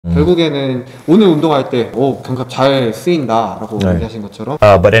결국에는 오늘 운동할 때 견갑 잘 쓰인다라고 얘기하신 것처럼.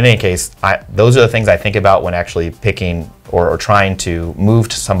 But in any case, those are the things I think about when actually picking or trying to move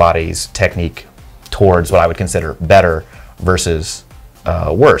to somebody's technique towards what I would consider better versus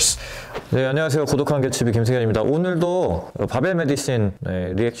worse. 네, 안녕하세요. 고독한갯츠비 김승현입니다. 오늘도 바벨메디슨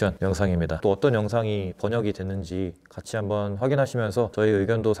리액션 영상입니다. 또 어떤 영상이 번역이 됐는지 같이 한번 확인하시면서 저희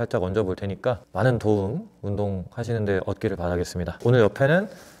의견도 살짝 얹어볼 테니까 많은 도움 운동하시는데 얻기를 바라겠습니다. 오늘 옆에는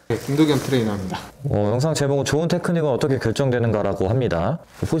김도겸 트레이너입니다. 영상 제목은 좋은 테크닉은 어떻게 결정되는가 라고 합니다.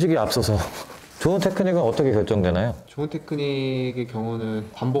 보시기에 앞서서 좋은 테크닉은 어떻게 결정되나요? 좋은 테크닉의 경우는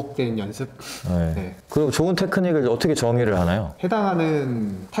반복된 연습. 네. 그리고 좋은 테크닉을 어떻게 정의를 하나요?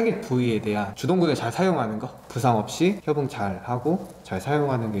 해당하는 타겟 부위에 대한 주동근을 잘 사용하는 거, 부상 없이 협응 잘 하고 잘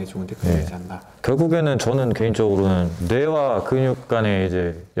사용하는 게 좋은 테크닉이지 않나. 결국에는 저는 개인적으로는 뇌와 근육 간의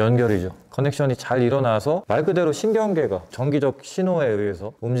이제 연결이죠. 커넥션이 잘 일어나서 말 그대로 신경계가 전기적 신호에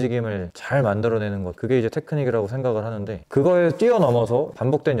의해서 움직임을 잘 만들어내는 것, 그게 이제 테크닉이라고 생각을 하는데, 그거에 뛰어넘어서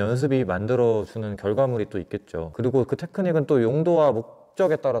반복된 연습이 만들어주는 결과물이 또 있겠죠. 그리고 그 테크닉은 또 용도와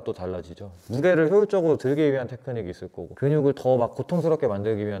목적에 따라 또 달라지죠. 무게를 효율적으로 들기 위한 테크닉이 있을 거고, 근육을 더 막 고통스럽게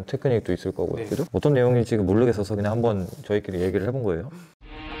만들기 위한 테크닉도 있을 거고, 그죠? 어떤 내용인지 지금 모르겠어서 그냥 한번 저희끼리 얘기를 해본 거예요.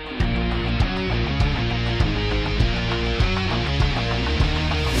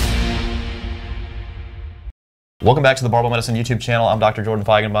 Welcome back to the Barbell Medicine YouTube channel. I'm Dr. Jordan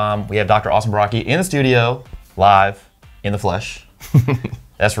Feigenbaum. We have Dr. Austin Baraki in the studio, live, in the flesh.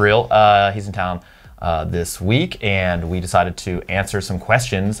 That's real. He's in town this week, and we decided to answer some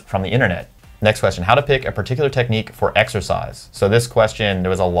questions from the internet. Next question, how to pick a particular technique for exercise. So this question,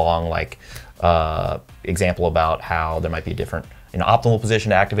 there was a long example about how there might be a different optimal position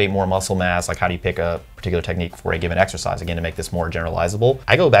to activate more muscle mass, like how do you pick a particular technique for a given exercise, again, to make this more generalizable.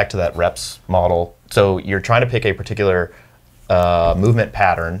 I go back to that reps model. So you're trying to pick a particular movement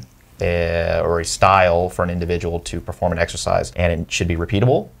pattern or a style for an individual to perform an exercise, and it should be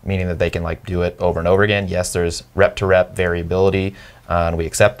repeatable, meaning that they can do it over and over again. Yes, there's rep to rep variability, and we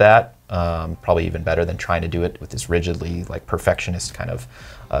accept that. Probably even better than trying to do it with this rigidly perfectionist kind of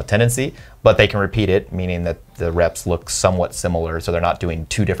tendency, but they can repeat it, meaning that the reps look somewhat similar, so they're not doing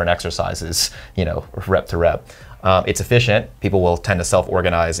two different exercises, rep to rep. It's efficient. People will tend to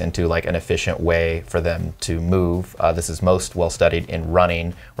self-organize into an efficient way for them to move. This is most well studied in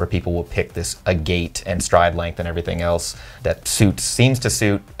running, where people will pick a gait and stride length and everything else that seems to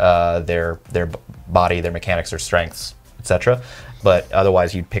suit their body, their mechanics, their strengths, etc. But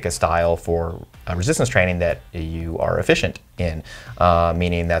otherwise, you'd pick a style for resistance training that you are efficient in,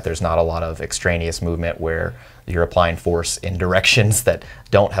 meaning that there's not a lot of extraneous movement where you're applying force in directions that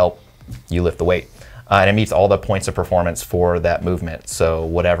don't help you lift the weight. And it meets all the points of performance for that movement. So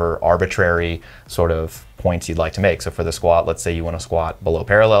whatever arbitrary sort of points you'd like to make. So for the squat, let's say you want to squat below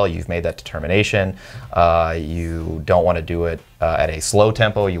parallel, you've made that determination. You don't want to do it at a slow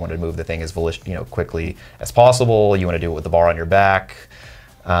tempo. You want to move the thing as quickly as possible. You want to do it with the bar on your back.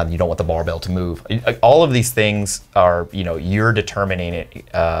 You don't want the barbell to move. All of these things are, you're determining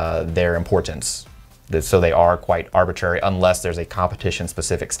their importance. So they are quite arbitrary unless there's a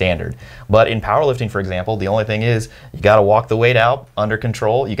competition-specific standard. But in powerlifting, for example, the only thing is you got to walk the weight out under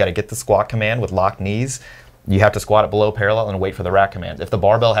control. You got to get the squat command with locked knees. You have to squat it below parallel and wait for the rack command. If the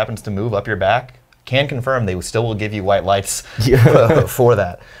barbell happens to move up your back, can confirm they still will give you white lights for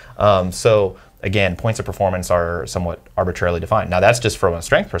that. So again, points of performance are somewhat arbitrarily defined. Now that's just from a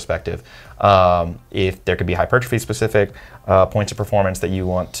strength perspective. If there could be hypertrophy specific points of performance that you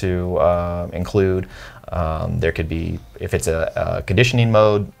want to include, there could be, if it's a conditioning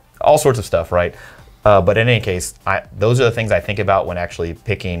mode, all sorts of stuff, right? But in any case, those are the things I think about when actually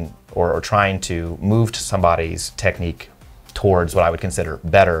picking or trying to move to somebody's technique towards what I would consider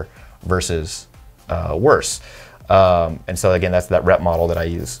better versus worse. And so again, that's that rep model that I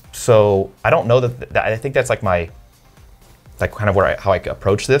use. So I don't know that I think that's kind of how I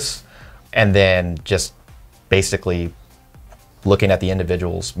approach this, and then just basically looking at the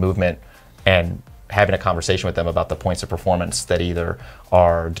individual's movement and having a conversation with them about the points of performance that either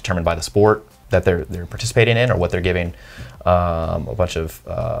are determined by the sport that they're participating in or what they're giving a bunch of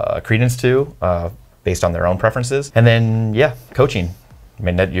credence to based on their own preferences. And then coaching. I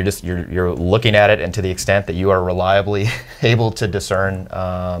mean, you're looking at it, and to the extent that you are reliably able to discern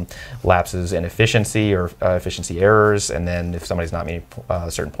lapses in efficiency or efficiency errors, and then if somebody's not meeting a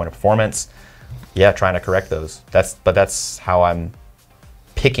certain point of performance, trying to correct those. That's how I'm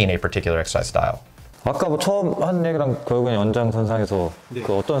picking a particular exercise style. 아까 처음 한 얘기랑 결국엔 연장선상에서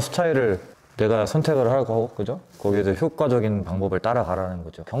그 어떤 스타일을 내가 선택을 하고, 그죠? 거기에서 효과적인 방법을 따라가라는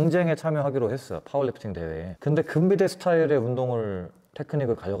거죠. 경쟁에 참여하기로 했어요, 파워리프팅 대회에. 근데 금비대 스타일의 운동을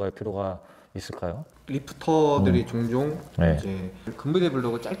테크닉을 가져갈 필요가 있을까요? 리프터들이 종종 네. 이제 금부대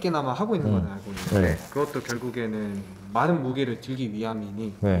블록을 짧게나마 하고 있는 건 알고 있는데 네. 그것도 결국에는 많은 무게를 들기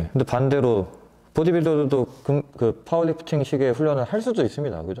위함이니 네. 근데 반대로 보디빌더들도 그 파워리프팅식의 훈련을 할 수도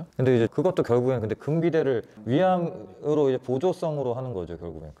있습니다, 그죠? 근데 이제 그것도 결국엔 근데 금기대를 위함으로 이제 보조성으로 하는 거죠,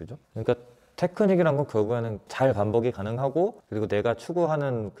 결국엔, 그죠? 그러니까 테크닉이란 건 결국에는 잘 반복이 가능하고 그리고 내가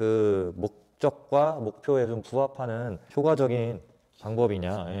추구하는 그 목적과 목표에 좀 부합하는 효과적인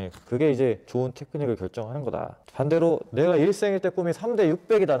방법이냐, 예, 그게 이제 좋은 테크닉을 결정하는 거다. 반대로 내가 일생일 때 꿈이 3대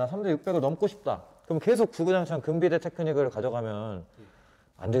 600이다, 나 3대 600을 넘고 싶다. 그럼 계속 주구장창 금비대 테크닉을 가져가면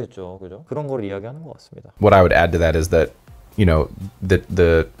안 되겠죠, 그죠? 그런 걸 이야기하는 것 같습니다. What I would add to that is that, you know,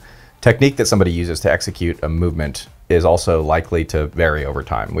 the technique that somebody uses to execute a movement is also likely to vary over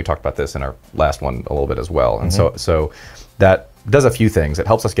time. We talked about this in our last one a little bit as well. And so that does a few things. It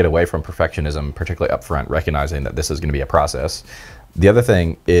helps us get away from perfectionism, particularly up front, recognizing that this is going to be a process. The other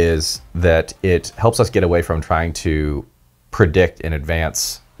thing is that it helps us get away from trying to predict in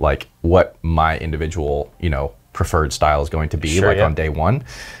advance, like what my individual, you know, preferred style is going to be on day one.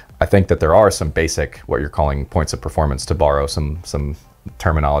 I think that there are some basic, what you're calling points of performance, to borrow some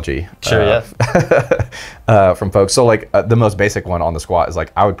terminology from folks. So like the most basic one on the squat is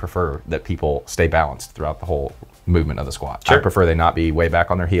like, I would prefer that people stay balanced throughout the whole movement of the squat. I prefer they not be way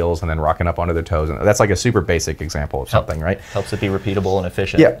back on their heels and then rocking up onto their toes. And that's like a super basic example of something, right? Helps it be repeatable and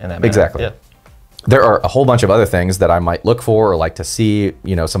efficient in that manner. Exactly. Yeah. There are a whole bunch of other things that I might look for or like to see,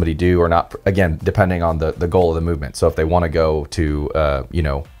 you know, somebody do or not, again, depending on the goal of the movement. So if they want to go to, you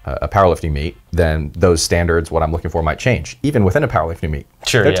know, a powerlifting meet, then those standards, what I'm looking for might change, even within a powerlifting meet.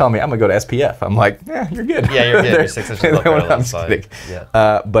 Sure, They're telling me I'm going to go to SPF. I'm like, yeah, you're good. Yeah, you're good. You're 6 inches lower on the side.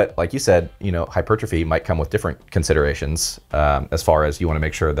 But like you said, you know, hypertrophy might come with different considerations as far as you want to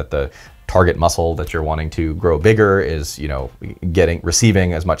make sure that the target muscle that you're wanting to grow bigger is, you know,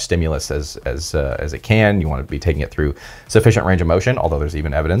 receiving as much stimulus as it can. You want to be taking it through sufficient range of motion, although there's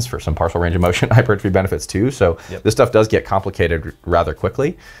even evidence for some partial range of motion hypertrophy benefits too. So this stuff does get complicated rather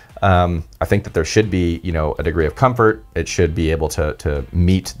quickly. I think that there should be, you know, a degree of comfort. It should be able to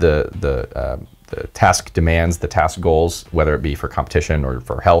meet the task demands, the task goals, whether it be for competition or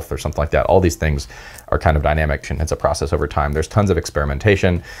for health or something like that. All these things are kind of dynamic and it's a process over time. There's tons of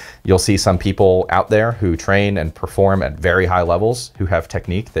experimentation. You'll see some people out there who train and perform at very high levels who have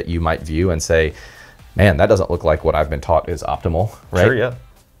technique that you might view and say, man, that doesn't look like what I've been taught is optimal, right? Sure, yeah.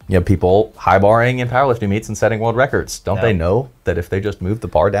 You know, people high barring in powerlifting meets and setting world records. Don't they know that if they just move the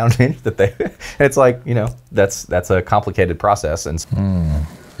bar down an inch, that they, it's like, you know, that's a complicated process. And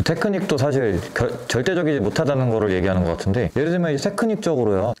테크닉도 사실 절대적이지 못하다는 거를 얘기하는 것 같은데, 예를 들면 이제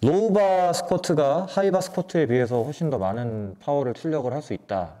테크닉적으로요, 로우바 스쿼트가 하이바 스쿼트에 비해서 훨씬 더 많은 파워를 출력을 할 수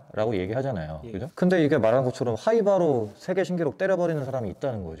있다라고 얘기하잖아요. 그죠? 근데 이게 말한 것처럼 하이바로 세계 신기록 때려버리는 사람이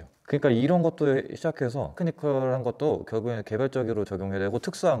있다는 거죠. 그러니까 이런 것도 시작해서 테크니컬한 것도 결국에는 개별적으로 적용해야 되고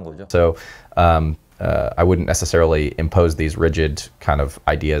특수한 거죠. So I wouldn't necessarily impose these rigid kind of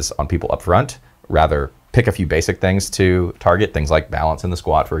ideas on people up front, rather pick a few basic things to target, things like balance in the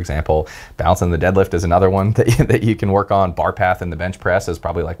squat, for example. Balance in the deadlift is another one that you can work on. Bar path in the bench press is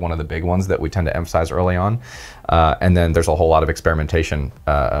probably like one of the big ones that we tend to emphasize early on. And then there's a whole lot of experimentation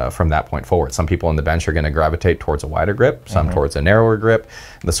from that point forward. Some people in the bench are going to gravitate towards a wider grip, some towards a narrower grip.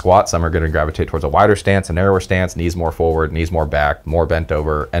 The squat, some are going to gravitate towards a wider stance, a narrower stance, knees more forward, knees more back, more bent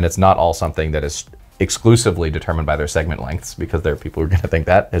over. And it's not all something that is exclusively determined by their segment lengths, because there are people who are going to think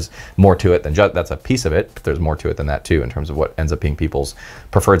that is more to it than just, that's a piece of it, but there's more to it than that too in terms of what ends up being people's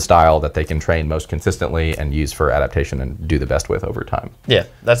preferred style that they can train most consistently and use for adaptation and do the best with over time. Yeah,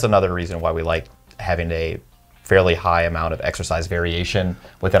 that's another reason why we like having a fairly high amount of exercise variation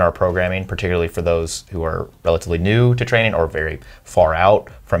within our programming, particularly for those who are relatively new to training or very far out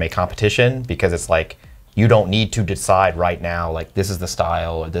from a competition, because it's like, you don't need to decide right now, like this is the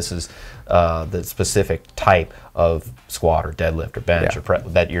style or this is the specific type of squat or deadlift or bench or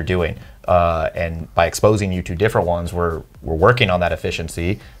that you're doing. And by exposing you to different ones, we're working on that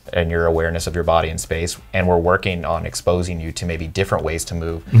efficiency and your awareness of your body in space, and we're working on exposing you to maybe different ways to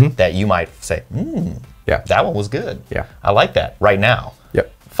move that you might say, that one was good. Yeah, I like that right now.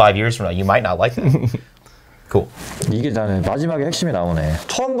 5 years from now, you might not like that. Cool. 이게 나는 마지막에 핵심이 나오네.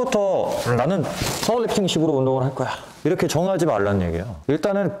 처음부터 나는 파워리프팅식으로 운동을 할 거야. 이렇게 정하지 말란 얘기예요.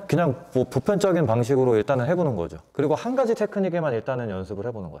 일단은 그냥 뭐 보편적인 방식으로 일단은 해보는 거죠. 그리고 한 가지 테크닉에만 일단은 연습을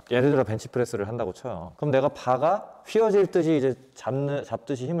해보는 거예요. 예를 들어 벤치프레스를 한다고 쳐요. 그럼 내가 바가 휘어질 듯이 이제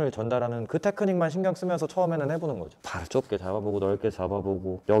잡듯이 힘을 전달하는 그 테크닉만 신경 쓰면서 처음에는 해보는 거죠. 발을 좁게 잡아보고 넓게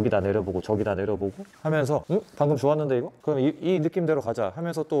잡아보고 여기다 내려보고 저기다 내려보고 하면서 방금 좋았는데 이거? 그럼 이 느낌대로 가자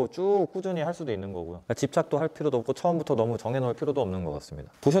하면서 또 쭉 꾸준히 할 수도 있는 거고요. 그러니까 집착도 할 필요도 없고 처음부터 너무 정해놓을 필요도 없는 것 같습니다.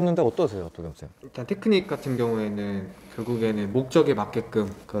 보셨는데 어떠세요, 도겸쌤? 일단 테크닉 같은 경우에는 결국에는 목적에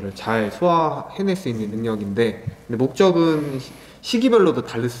맞게끔 그거를 잘 소화해낼 수 있는 능력인데, 근데 목적은 시기별로도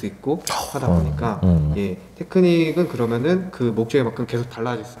다를 수 있고 하다 보니까 예, 테크닉은 그러면은 그 목적에 맞게 계속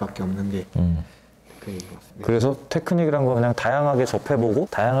달라질 수밖에 없는 게 테크닉인 것 같습니다. 그래서 테크닉이란 거 그냥 다양하게 접해보고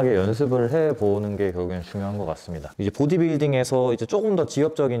다양하게 연습을 해보는 게 결국엔 중요한 것 같습니다. 이제 보디빌딩에서 이제 조금 더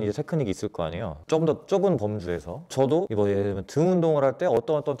지엽적인 이제 테크닉이 있을 거 아니에요. 조금 더 좁은 범주에서 저도 뭐 예를 들면 등 운동을 할 때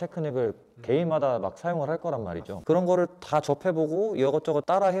어떤 테크닉을 개인마다 막 사용을 할 거란 말이죠. 그런 거를 다 접해보고 이것저것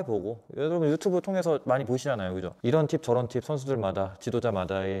따라 해보고, 여러분 유튜브 통해서 많이 보시잖아요, 그죠? 이런 팁 저런 팁 선수들마다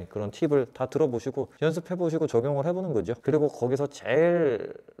지도자마다의 그런 팁을 다 들어보시고 연습해보시고 적용을 해보는 거죠. 그리고 거기서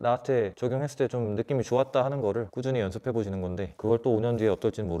제일 나한테 적용했을 때 좀 느낌이 좋았다 하는 거를 꾸준히 연습해보시는 건데, 그걸 또 5년 뒤에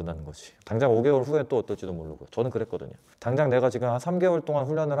어떨지는 모른다는 거지. 당장 5개월 후에 또 어떨지도 모르고. 저는 그랬거든요. 당장 내가 지금 한 3개월 동안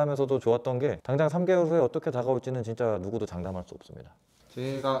훈련을 하면서도 좋았던 게 당장 3개월 후에 어떻게 다가올지는 진짜 누구도 장담할 수 없습니다.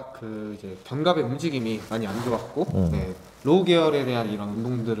 제가 그 이제 견갑의 움직임이 많이 안 좋았고 네, 로우 계열에 대한 이런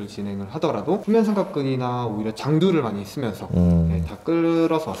운동들을 진행을 하더라도 후면 삼각근이나 오히려 장두를 많이 쓰면서 네, 다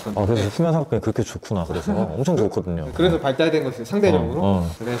끌어서 왔었는데. 그래서 후면 삼각근이 그렇게 좋구나. 그래서 엄청 좋거든요. 그래서 발달된 것이 상대적으로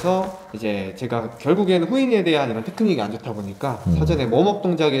그래서 이제 제가 결국에는 후인에 대한 이런 테크닉이 안 좋다 보니까 사전에 웜업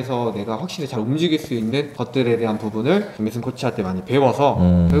동작에서 내가 확실히 잘 움직일 수 있는 것들에 대한 부분을 김미승 코치한테 많이 배워서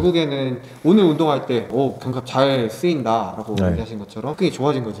결국에는 오늘 운동할 때 견갑 잘 쓰인다 라고 얘기하신 것처럼 그게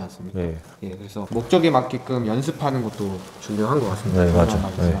좋아진 거지 않습니까? 네. 예, 그래서 목적에 맞게끔 연습하는 것도 중요한 것 같습니다. 네, 맞죠.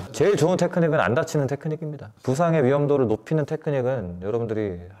 네. 제일 좋은 테크닉은 안 다치는 테크닉입니다. 부상의 위험도를 높이는 테크닉은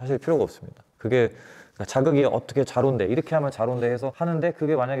여러분들이 하실 필요가 없습니다. 그게 자극이 어떻게 잘 온대, 이렇게 하면 잘 온대 해서 하는데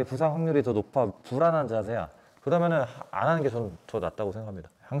그게 만약에 부상 확률이 더 높아, 불안한 자세야, 그러면은 안 하는 게 저는 더 낫다고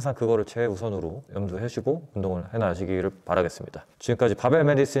생각합니다. 항상 그거를 최우선으로 염두해 주시고 운동을 해나가시기를 바라겠습니다. 지금까지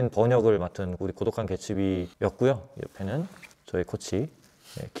바벨메디슨 번역을 맡은 우리 고독한 개츠비였고요. 옆에는 저희 코치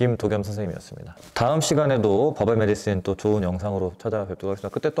김도겸 선생님이었습니다. 다음 시간에도 바벨메디슨 또 좋은 영상으로 찾아뵙도록 하겠습니다.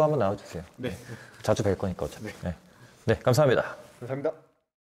 그때 또 한번 나와주세요. 네. 자주 뵐 거니까 어차피. 네, 감사합니다. 감사합니다.